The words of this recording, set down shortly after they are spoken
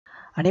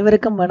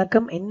அனைவருக்கும்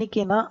வணக்கம்.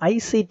 இன்னைக்கு நான்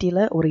ஐசிடியில்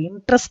ஒரு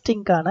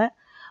இன்ட்ரெஸ்டிங்கான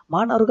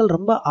மாணவர்கள்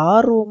ரொம்ப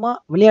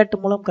ஆர்வமாக விளையாட்டு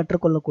மூலம்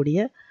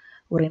கற்றுக்கொள்ளக்கூடிய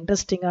ஒரு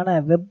இன்ட்ரெஸ்டிங்கான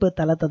வெப்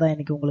தளத்தை தான்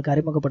இன்றைக்கி உங்களுக்கு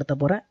அறிமுகப்படுத்த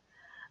போகிறேன்.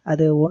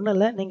 அது ஒன்றும்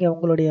இல்லை, நீங்கள்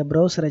உங்களுடைய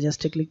ப்ரௌசரை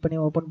ஜஸ்ட் கிளிக் பண்ணி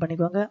ஓப்பன்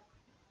பண்ணிக்கோங்க.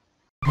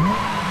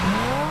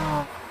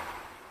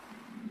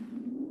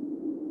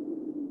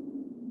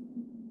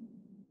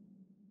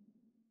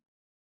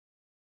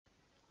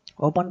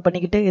 ஓப்பன்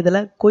பண்ணிக்கிட்டு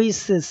இதில்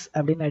குயிஸஸ்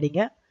அப்படின்னு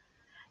அடிங்க.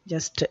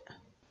 ஜஸ்ட்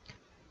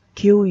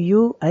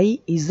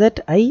QUIZIZZ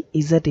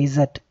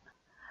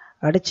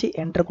அடித்து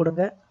என்ட்ரு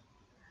கொடுங்க.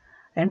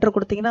 என்ட்ரு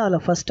கொடுத்தீங்கன்னா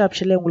அதில் ஃபஸ்ட்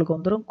ஆப்ஷன்லேயே உங்களுக்கு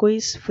வந்துடும்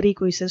குயிஸ் ஃப்ரீ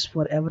குயிஸஸ்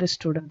ஃபார் எவ்ரி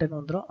ஸ்டூடெண்ட்டுன்னு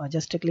வந்துடும்.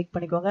 ஜஸ்ட்டு கிளிக்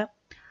பண்ணிக்கோங்க.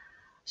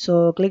 ஸோ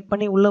கிளிக்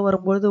பண்ணி உள்ளே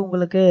வரும்பொழுது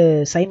உங்களுக்கு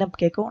சைன்அப்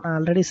கேட்கும். நான்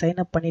ஆல்ரெடி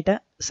சைன்அப் பண்ணிட்டேன்.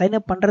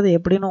 சைன்அப் பண்ணுறது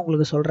எப்படின்னு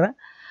உங்களுக்கு சொல்கிறேன்.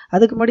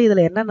 அதுக்கு முன்னாடி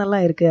இதில்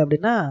என்னென்னலாம் இருக்குது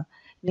அப்படின்னா,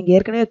 நீங்கள்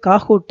ஏற்கனவே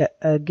காஹூட்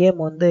கேம்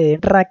வந்து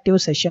இன்டராக்டிவ்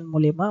செஷன்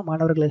மூலிமா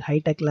மாணவர்களுக்கு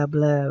ஹைடெக்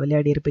லேபில்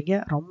விளையாடி இருப்பீங்க.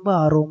 ரொம்ப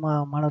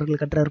ஆர்வமாக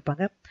மாணவர்கள் கற்று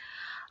இருப்பாங்க.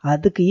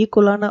 அதுக்கு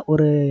ஈக்குவலான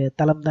ஒரு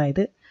தளம் தான்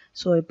இது.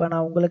 ஸோ இப்போ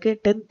நான் உங்களுக்கு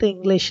 10th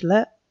இங்கிலீஷில்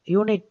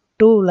யூனிட்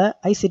 2ல்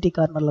ஐசிடி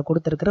கார்னரில்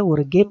கொடுத்துருக்குற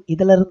ஒரு கேம்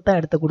இதிலிருந்து தான்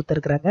எடுத்து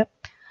கொடுத்துருக்குறாங்க.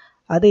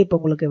 அதை இப்போ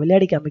உங்களுக்கு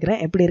விளையாடி காமிக்கிறேன்,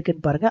 எப்படி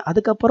இருக்குன்னு பாருங்கள்.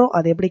 அதுக்கப்புறம்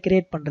அதை எப்படி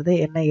கிரியேட் பண்ணுறது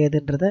என்ன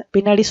ஏதுன்றதை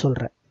பின்னாடி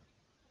சொல்கிறேன்.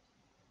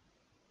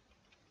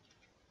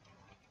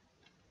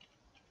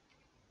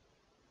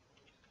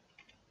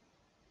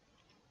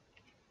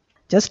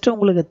 ஜஸ்ட்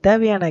உங்களுக்கு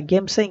தேவையான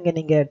கேம்ஸை இங்கே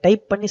நீங்கள்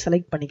டைப் பண்ணி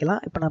செலக்ட்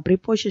பண்ணிக்கலாம். இப்போ நான்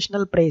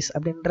ப்ரிப்போசிஷனல் ப்ரைஸ்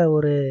அப்படின்ற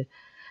ஒரு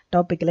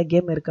டாப்பிக்கில்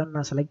கேம் இருக்கான்னு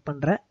நான் செலக்ட்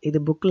பண்ணுறேன். இது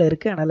புக்கில்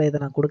இருக்குது, அதனால் இதை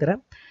நான் கொடுக்குறேன்.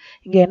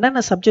 இங்கே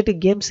என்னென்ன சப்ஜெக்ட்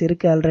கேம்ஸ்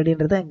இருக்குது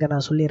ஆல்ரெடின்றதை இங்கே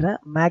நான் சொல்லிடுறேன்.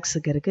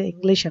 மேக்ஸுக்கு இருக்குது,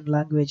 இங்கிலீஷ் அண்ட்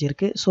லாங்குவேஜ்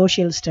இருக்குது,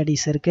 சோஷியல்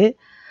ஸ்டடீஸ் இருக்குது,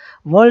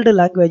 வேர்ல்டு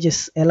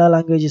லாங்குவேஜஸ் எல்லா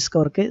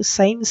லாங்குவேஜஸ்க்கும் இருக்குது,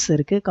 சயின்ஸ்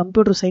இருக்குது,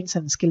 கம்ப்யூட்டர் சயின்ஸ்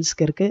அண்ட்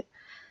ஸ்கில்ஸ்க்கு இருக்குது,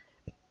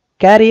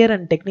 கேரியர்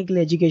அண்ட்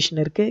டெக்னிக்கல்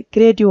எஜுகேஷன் இருக்குது,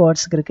 கிரியேட்டிவ்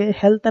ஆர்ட்ஸுக்கு இருக்குது,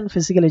 ஹெல்த் அண்ட்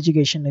ஃபிசிக்கல்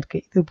எஜுகேஷன்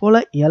இருக்குது. இது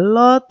போல்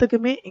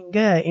எல்லாத்துக்குமே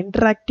இங்கே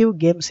இன்டராக்டிவ்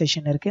கேம்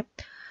செஷன் இருக்குது.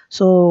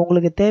 ஸோ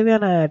உங்களுக்கு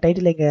தேவையான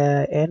டைட்டில் இங்கே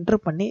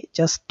என்ட்ரு பண்ணி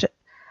ஜஸ்ட்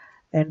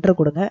என்ட்ரு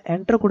கொடுங்க.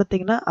 என்ட்ரு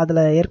கொடுத்தீங்கன்னா அதில்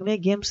ஏற்கனவே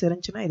கேம்ஸ்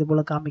இருந்துச்சுன்னா இது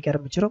போல் காமிக்க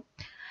ஆரம்பிச்சிடும்.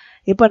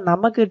 இப்போ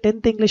நமக்கு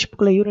 10th இங்கிலீஷ்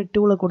புக்கில் யூனிட்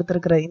 2ல்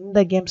கொடுத்துருக்குற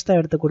இந்த கேம்ஸ் தான்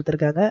எடுத்து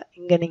கொடுத்துருக்காங்க.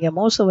 இங்கே நீங்கள்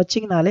மவுஸை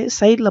வச்சிங்கனாலே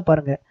சைடில்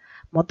பாருங்கள்,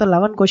 மொத்தம்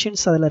 11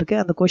 கொஷின்ஸ் அதில்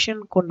இருக்குது. அந்த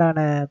கொஷினுக்கு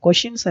உண்டான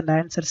கொஷின்ஸ் அண்ட்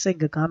ஆன்சர்ஸை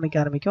இங்கே காமிக்க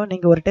ஆரம்பிக்கும்.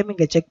 நீங்கள் ஒரு டைம்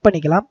இங்கே செக்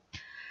பண்ணிக்கலாம்.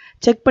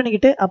 செக்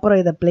பண்ணிக்கிட்டு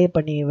அப்புறம் இதை ப்ளே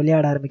பண்ணி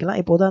விளையாட ஆரம்பிக்கலாம்.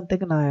 இப்போ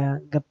உதாரணத்துக்கு நான்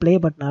இங்கே ப்ளே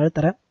பட்டன்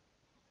அழுத்துறேன்.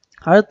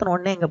 அழுத்தின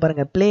உடனே இங்கே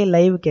பாருங்கள் ப்ளே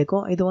லைவ்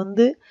கேட்கும். இது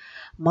வந்து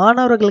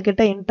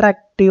மாணவர்கள்கிட்ட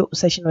இன்ட்ராக்டிவ்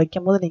செஷன்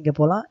வைக்கும் போது நீங்கள்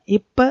போகலாம்.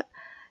 இப்போ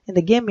இந்த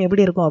கேம்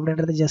எப்படி இருக்கும்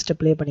அப்படின்றது ஜஸ்ட்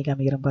ப்ளே பண்ணி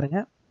காமிக்கிறேன்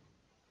பாருங்கள்.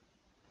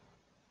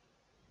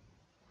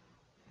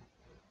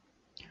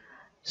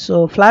 ஸோ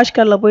ஃப்ளாஷ்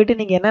கார்டில் போயிட்டு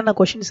நீங்கள் என்னென்ன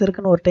கொஷின்ஸ்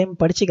இருக்குன்னு ஒரு டைம்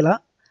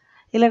படிச்சுக்கலாம்.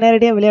 இல்லை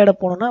நேரடியாக விளையாட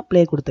போகணுன்னா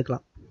ப்ளே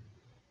கொடுத்துக்கலாம்.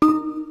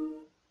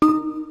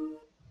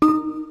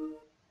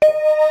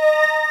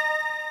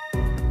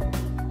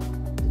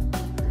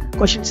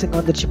 கொஷின்ஸ் இங்கே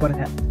வந்துருச்சு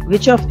பாருங்கள்.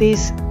 Which of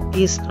these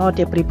is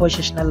not a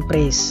prepositional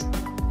price?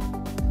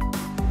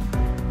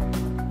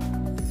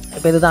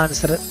 இப்போ இதுதான்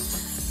ஆன்சரு.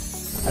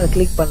 அதை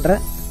கிளிக்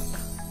பண்ணுறேன்.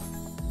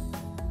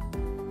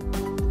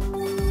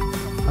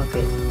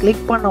 ஓகே,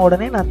 கிளிக் பண்ண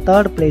உடனே நான்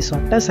தேர்ட் பிளேஸ்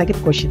வந்துட்டேன்.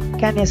 Second question,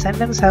 can a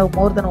sentence have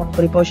more then one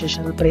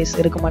prepositional price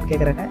இருக்குமான்னு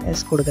கேட்குறாங்க.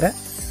 எஸ் கொடுக்குறேன்.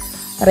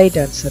 Right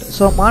answer.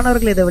 ஸோ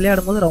மாணவர்கள் இதை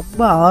விளையாடும் போது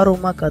ரொம்ப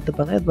ஆர்வமாக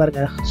காத்துப்பாங்க. இது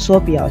பாருங்கள்,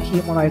 Sophia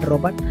humanoid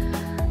robot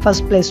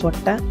first place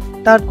வந்துட்டேன்.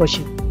 Third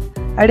question,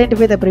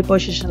 identify the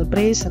prepositional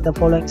phrase in the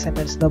following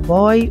sentence. The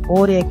boy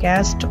wore a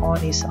cast on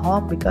his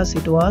arm because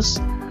it was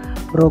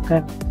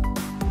broken.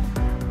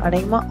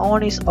 அநேகமாக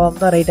ஆன் இஸ் ஆம்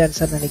தான் ரைட்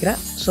ஆன்சர் நினைக்கிறேன்.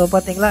 So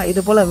பார்த்தீங்களா, இது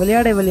போல்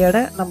விளையாட விளையாட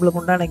நம்மளுக்கு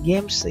உண்டான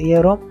கேம்ஸ்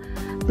ஏறும்.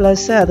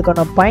 ப்ளஸ்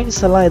அதுக்கான பாயிண்ட்ஸ்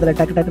எல்லாம் இதில்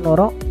டக்கு டக்குன்னு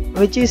வரும்.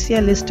 Which is a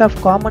list of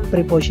common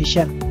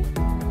preposition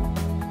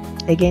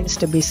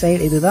against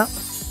beside. இதுதான்.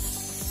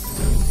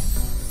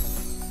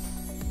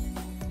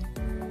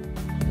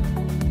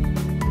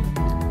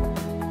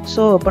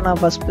 ஸோ இப்போ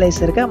நான் ஃபஸ்ட்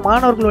பிளேஸ் இருக்கேன்.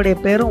 மாணவர்களுடைய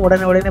பேரும்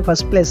உடனே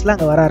ஃபஸ்ட் பிளேஸில்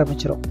அங்கே வர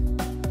ஆரம்பிச்சிடும்.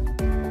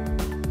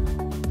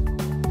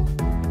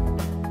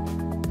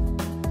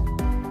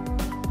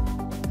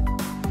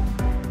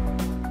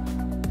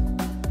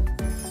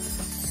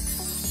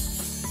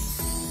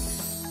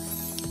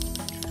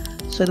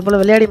 ஸோ இது போல்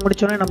விளையாடி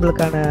முடித்தோடனே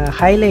நம்மளுக்கான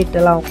ஹைலைட்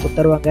எல்லாம் அவங்க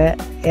தருவாங்க.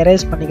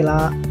 எரேஸ்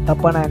பண்ணிக்கலாம்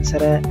தப்பான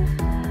ஆன்சரை,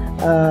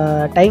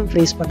 டைம்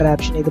ஃப்ரீஸ் பண்ணுற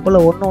ஆப்ஷன், இது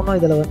போல் ஒன்று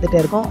இதில் வந்துகிட்டே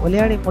இருக்கும்.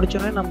 விளையாடி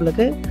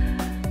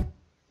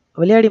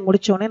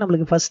முடித்தோடனே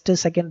நம்மளுக்கு ஃபஸ்ட்டு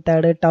செகண்ட்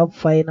தேர்டு டாப்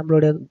 5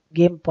 நம்மளோட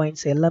கேம்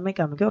பாயிண்ட்ஸ் எல்லாமே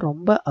காமிக்கும்.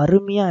 ரொம்ப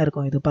அருமையாக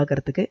இருக்கும் இது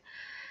பார்க்குறதுக்கு.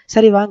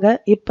 சரி வாங்க,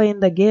 இப்போ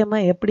இந்த கேமை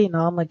எப்படி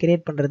நாம்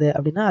கிரியேட் பண்ணுறது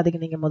அப்படின்னா,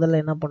 அதுக்கு நீங்கள்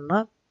முதல்ல என்ன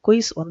பண்ணால்,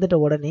 குயிஸ் வந்துட்ட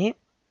உடனே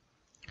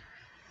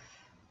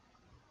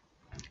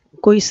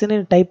குயிஸ்ன்னு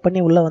டைப் பண்ணி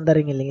உள்ளே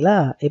வந்துடுறீங்க இல்லைங்களா.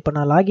 இப்போ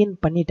நான் லாகின்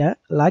பண்ணிட்டேன்.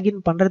 லாகின்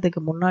பண்ணுறதுக்கு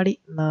முன்னாடி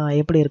நான்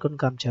எப்படி இருக்குன்னு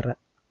காமிச்சிட்றேன்.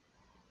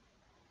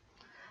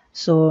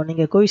 ஸோ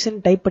நீங்கள்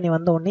குயிஸ்ன்னு டைப் பண்ணி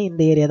வந்த உடனே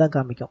இந்த ஏரியா தான்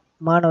காமிக்கும்.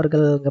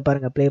 மாணவர்கள் இங்கே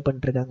பாருங்கள் ப்ளே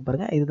பண்ணிட்டுருக்காங்க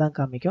பாருங்கள், இதுதான்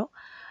காமிக்கும்.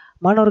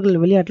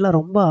 மாணவர்கள் விளையாட்டில்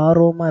ரொம்ப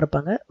ஆர்வமாக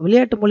இருப்பாங்க.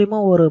 விளையாட்டு மூலிமா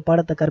ஒரு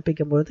பாடத்தை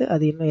கற்பிக்கும் பொழுது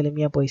அது இன்னும்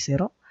எளிமையாக போய்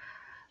சேரும்.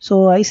 ஸோ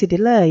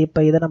ஐசிடியில் இப்போ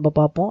இதை நம்ம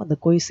பார்ப்போம். இந்த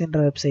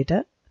குயிஸ்ன்ற வெப்சைட்டை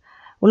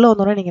உள்ளே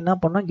வந்தோடனே நீங்கள் என்ன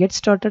பண்ணணும், கெட்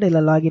ஸ்டார்டட்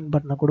இல்லை லாகின்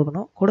பட்டனை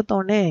கொடுக்கணும்.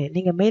 கொடுத்தோடனே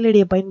நீங்கள் மெயில்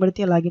ஐடியை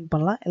பயன்படுத்தியும் லாகின்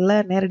பண்ணலாம், இல்லை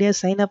நேரடியாக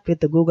சைன் அப்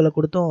வித் கூகுளை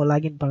கொடுத்தும்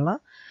லாகின்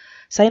பண்ணலாம்.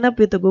 சைன் அப்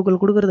வித்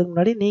கூகுள் கொடுக்கறதுக்கு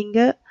முன்னாடி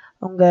நீங்கள்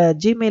உங்கள்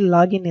ஜிமெயில்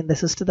லாகின் இந்த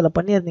சிஸ்டத்தில்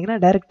பண்ணியிருந்தீங்கன்னா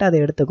டைரெக்டாக அதை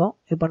எடுத்துக்கும்.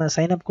 இப்போ நான்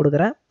சைன் அப்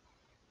கொடுக்குறேன்.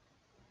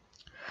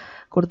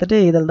 கொடுத்துட்டு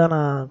இதில் தான்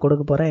நான்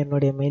கொடுக்க போகிறேன்,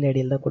 என்னுடைய மெயில்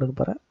ஐடியில் தான் கொடுக்க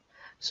போகிறேன்.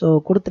 ஸோ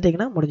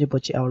கொடுத்துட்டிங்கன்னா முடிஞ்சு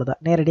போச்சு, அவ்வளோதான்.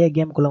 நேரடியாக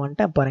கேம்குள்ளே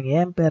வந்துட்டேன். பாருங்கள்,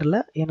 என் பேரில்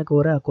எனக்கு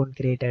ஒரு அக்கௌண்ட்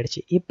க்ரியேட்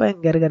ஆகிடுச்சு. இப்போ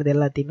இங்கே இருக்கிறது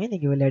எல்லாத்தையுமே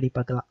நீங்கள் விளையாடி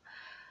பார்க்கலாம்.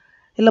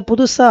 இல்லை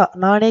புதுசாக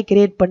நானே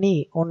கிரியேட் பண்ணி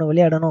ஒன்று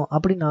விளையாடணும்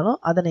அப்படின்னாலும்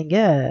அதை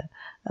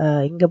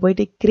நீங்கள் இங்கே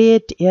போயிட்டு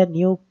கிரியேட் ஏ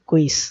நியூ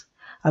குயிஸ்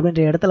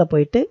அப்படின்ற இடத்துல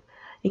போயிட்டு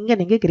இங்கே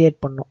நீங்கள் கிரியேட்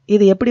பண்ணணும்.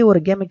 இது எப்படி ஒரு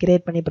கேமை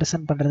கிரியேட் பண்ணி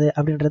ப்ரெசென்ட் பண்ணுறது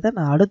அப்படின்றத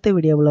நான் அடுத்த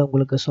வீடியோவில்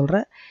உங்களுக்கு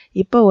சொல்கிறேன்.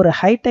 இப்போ ஒரு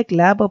ஹைடெக்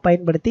லேபை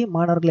பயன்படுத்தி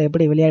மாணவர்களை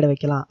எப்படி விளையாட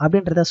வைக்கலாம்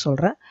அப்படின்றத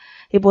சொல்கிறேன்.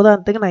 இப்போ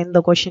உதாரணத்துக்கு நான்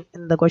இந்த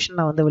கொஷின்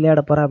நான் வந்து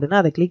விளையாட போகிறேன் அப்படின்னா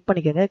அதை கிளிக்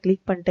பண்ணிக்கோங்க.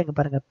 கிளிக் பண்ணிட்டு இங்கே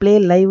பாருங்கள் ப்ளே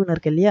லைவ்னு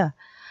இருக்கு இல்லையா,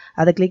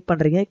 அதை கிளிக்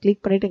பண்ணுறீங்க.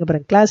 கிளிக் பண்ணிவிட்டு இங்கே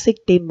பாருங்கள்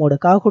கிளாசிக் டீம் மோடு.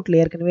 காகூட்டில்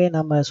ஏற்கனவே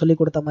நம்ம சொல்லி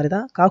கொடுத்த மாதிரி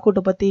தான்.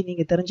 காகூட்டை பற்றி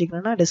நீங்கள்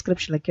தெரிஞ்சுக்கணுன்னா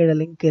டிஸ்கிரிப்ஷனில் கீழே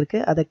லிங்க்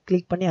இருக்குது, அதை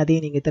கிளிக் பண்ணி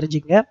அதையும் நீங்கள்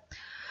தெரிஞ்சுக்கங்க.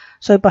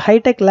 ஸோ இப்போ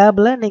ஹைடெக்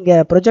லேபில்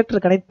நீங்கள்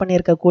ப்ரொஜெக்டர் கனெக்ட்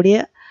பண்ணியிருக்கக்கூடிய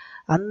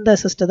அந்த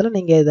சிஸ்டத்தில்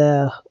நீங்கள் இதை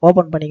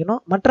ஓப்பன் பண்ணிக்கணும்.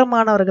 மற்ற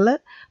மாணவர்களை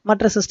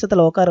மற்ற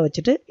சிஸ்டத்தில் உட்கார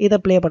வச்சுட்டு இதை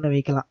ப்ளே பண்ண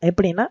வைக்கலாம்.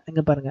 எப்படின்னா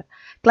இங்கே பாருங்கள்,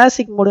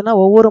 கிளாசிக் மோடுனா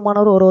ஒவ்வொரு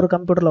மாணவரும் ஒரு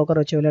கம்ப்யூட்டரில் உட்கார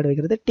வச்சு விளையாட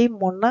வைக்கிறது. டீம்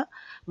மோட்னா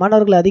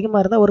மாணவர்கள்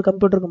அதிகமாக இருந்தால் ஒரு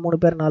கம்ப்யூட்டருக்கு 3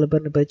 பேர் 4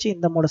 பேர்னு பிரித்து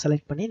இந்த மோடை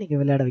செலக்ட் பண்ணி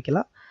நீங்கள் விளையாட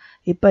வைக்கலாம்.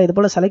 இப்போ இது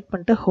போல் செலக்ட்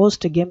பண்ணிட்டு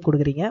ஹோஸ்ட் கேம்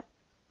கொடுக்குறீங்க.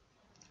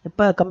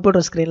 இப்போ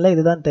கம்ப்யூட்டர் ஸ்க்ரீனில்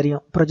இதுதான்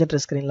தெரியும்,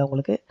 ப்ரொஜெக்டர் ஸ்க்ரீனில்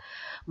உங்களுக்கு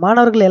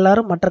மாணவர்கள்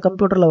எல்லாரும் மற்ற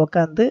கம்ப்யூட்டரில்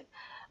உட்காந்து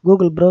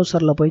கூகுள்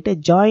ப்ரௌசரில் போயிட்டு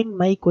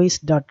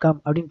joinmyquiz.com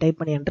அப்படின்னு டைப்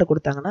பண்ணி என்ட்ரு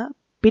கொடுத்தாங்கன்னா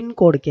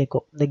பின்கோடு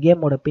கேட்கும், இந்த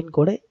கேமோட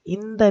பின்கோடு.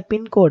 இந்த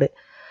பின்கோடு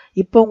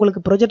இப்போ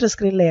உங்களுக்கு ப்ரொஜெக்டர்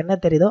ஸ்க்ரீனில் என்ன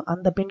தெரியுதோ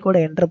அந்த பின்கோடை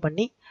என்ட்ரு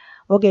பண்ணி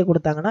ஓகே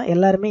கொடுத்தாங்கன்னா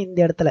எல்லாருமே இந்த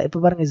இடத்துல இப்போ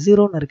பாருங்கள்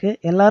 0ன்னு இருக்குது.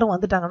 எல்லோரும்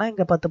வந்துட்டாங்கன்னா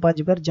இங்கே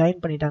 10-15 பேர்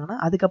ஜாயின் பண்ணிட்டாங்கன்னா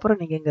அதுக்கப்புறம்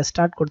நீங்கள் இங்கே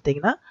ஸ்டார்ட்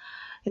கொடுத்தீங்கன்னா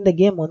இந்த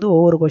கேம் வந்து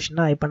ஒவ்வொரு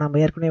கொஷினாக இப்போ நம்ம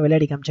ஏற்கனவே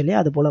விளையாடி காமிச்சோம்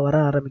அது போல் வர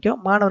ஆரம்பிக்கும்.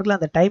 மாணவர்கள்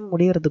அந்த டைம்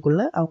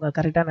முடிகிறதுக்குள்ளே அவங்க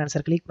கரெக்டான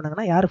ஆன்சர் கிளிக்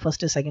பண்ணாங்கன்னா யார்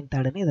ஃபஸ்ட்டு செகண்ட்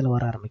தேர்டுன்னு இதில்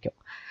வர ஆரம்பிக்கும்.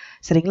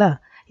 சரிங்களா?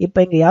 இப்போ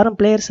இங்கே யாரும்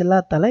பிளேயர்ஸ்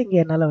இல்லாதால இங்கே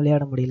என்னால்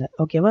விளையாட முடியல.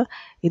 ஓகேவா?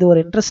 இது ஒரு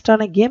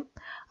இன்ட்ரெஸ்டான கேம்.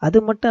 அது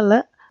மட்டும் இல்லை,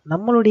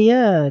 நம்மளுடைய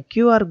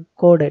QR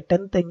கோடு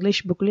 10th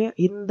இங்கிலீஷ் புக்லேயும்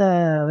இந்த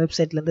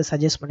வெப்சைட்லேருந்து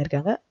சஜஸ்ட்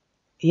பண்ணியிருக்காங்க.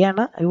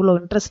 ஏன்னா இவ்வளோ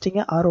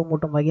இன்ட்ரெஸ்டிங்காக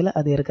ஆர்வமூட்டும் வகையில்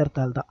அது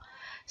இருக்கிறதால தான்.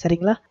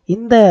 சரிங்களா?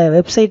 இந்த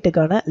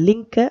வெப்சைட்டுக்கான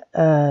லிங்க்கை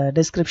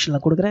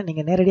டிஸ்கிரிப்ஷனில் கொடுக்குறேன்.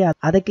 நீங்கள் நேரடியாக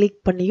அதை கிளிக்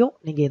பண்ணியும்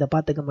நீங்கள் இதை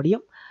பார்த்துக்க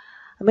முடியும்.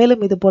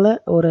 மேலும் இது போல்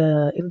ஒரு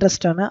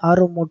இன்ட்ரெஸ்டான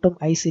ஆர்வமூட்டும்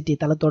ICT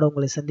தளத்தோடு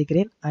உங்களை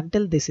சந்திக்கிறேன்.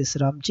 Until this is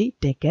Ramji,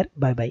 take care,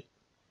 bye bye.